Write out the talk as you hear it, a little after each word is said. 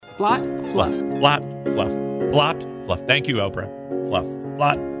blot, fluff. Blot, fluff. Blot, fluff. Thank you, Oprah. Fluff,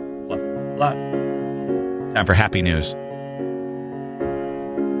 blot, fluff, blot. Time for happy news.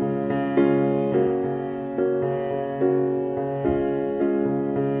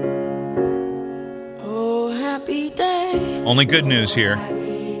 Oh, happy day. Only good news here.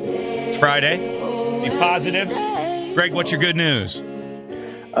 It's Friday. Be positive. Greg, what's your good news?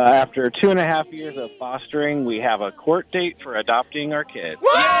 After 2.5 years of fostering, we have a court date for adopting our kids.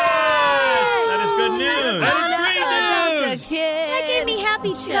 Yes! That is good news. That is great news. That gave me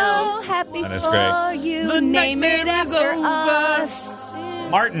happy chills. Happy That is for great. you. The Name it nightmare is after over. us.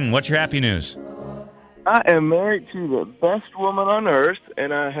 Martin, what's your happy news? I am married to the best woman on earth,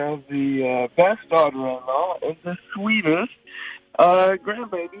 and I have the best daughter-in-law and the sweetest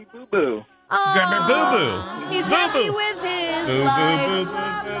grandbaby, Boo Boo. Grandma Boo Boo. He's happy with his Boo life. Boo Boo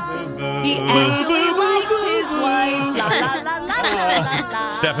Boo Boo Boo. He actually likes his wife. La la la la la la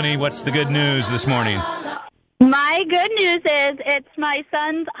la. Stephanie, what's the good news this morning? My good news is it's my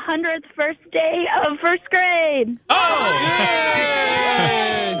son's 100th first day of first grade. Oh!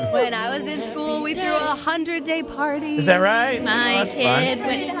 When I was in school, we threw a 100-day party. Is that right? My That's kid fun.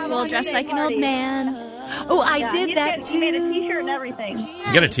 went to school dressed like an old man. Oh, I did that He made a too. T-shirt and everything.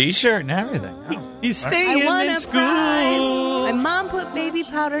 You got a T-shirt and everything. Oh. He's I staying won in a school. prize. My mom put baby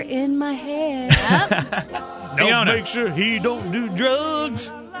powder in my hair. Fiona, Make sure he don't do drugs.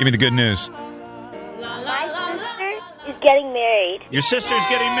 give me the good news. My sister is getting married. Your sister's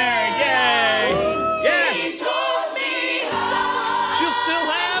getting married. Yay! Yes! She'll still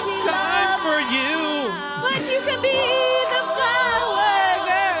have time for you. But you can be the flower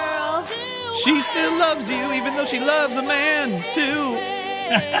girl. She still loves you, even though she loves a man, too.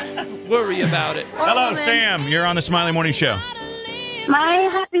 Worry about it. Hello, woman. Sam. You're on the Smiley Morning Show. My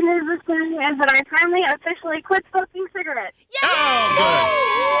happy news this morning is that I finally officially quit smoking cigarettes. Oh, good.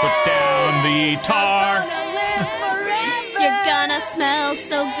 Put down the tar. Gonna live forever. You're gonna smell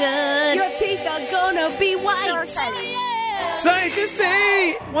so good. Your teeth are gonna be white. Scientists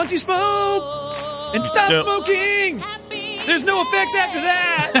say once you smoke and stop Still- smoking, there's no effects after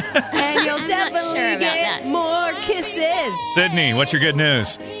that. And you'll I'm not definitely sure about get that. more kisses. Sydney, what's your good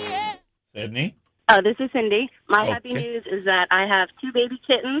news? Sydney? Oh, this is Cindy. My happy Okay. news is that I have 2 baby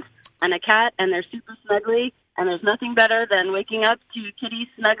kittens and a cat, and they're super snuggly, and there's nothing better than waking up to kitties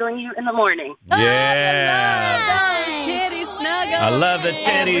snuggling you in the morning. Yeah. Those kitty snuggles. I love the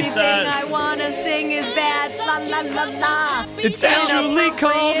kitty Everything sus. I wanna sing is bad. La la la la. It's actually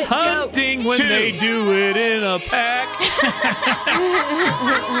called Inappropriate hunting when Two. they do it in a pack.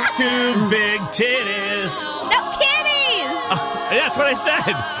 2 big titties. No kitties. That's what I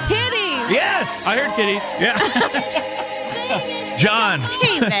said. Kitties. Yes. I heard kitties. Yeah. John,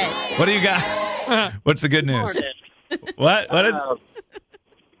 David. what do you got? What's the good news? What is?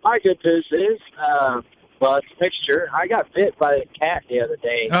 My good news is, well, it's a mixture. I got bit by a cat the other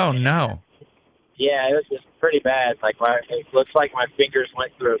day. Oh no! Yeah, it was just pretty bad. Like, it looks like my fingers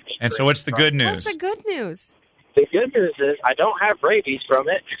went through a meat And so, ring. what's the good news? What's the good news? The good news is I don't have rabies from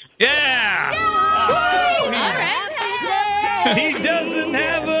it. Yeah! All right. He doesn't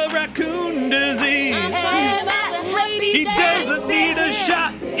have a raccoon disease. He doesn't need a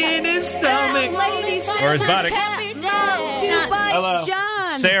shot in his stomach. Or his buttocks. Hello.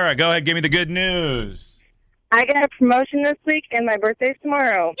 John. Sarah, go ahead. Give me the good news. I got a promotion this week, and my birthday's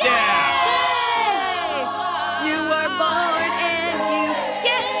tomorrow. Yeah! You were born and you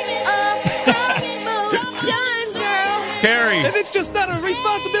get a promotion, girl. Carrie. And it's just not a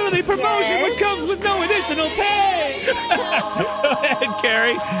responsibility promotion, which comes with no additional pay. Go ahead,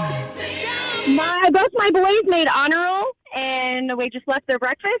 Carrie. Both my boys made honor roll, and we just left their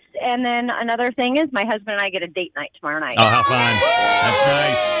breakfast. And then another thing is my husband and I get a date night tomorrow night. Oh, how fun. That's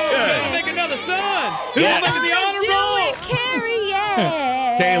nice. Good. Make another son. Who's Yeah. making the honor Do roll? it, Carrie,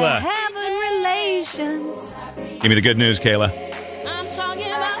 yeah. Kayla. Having relations. Give me the good news, Kayla. I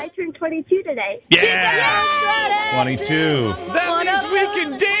turned 22 today. Yeah! 22. That means we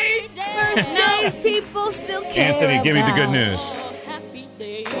can date. Birthdays people still care Anthony, give me the good about. news.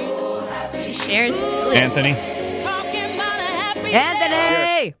 She shares. Anthony,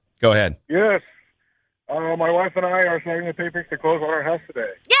 Anthony! go ahead. Yes. My wife and I are starting to pay fix the clothes on our house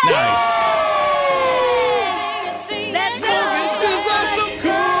today. Nice. That's This is awesome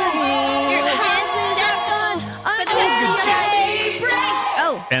cool. Your kisses are fun. until you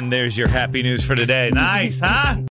break. And there's your happy news for today. Nice, huh?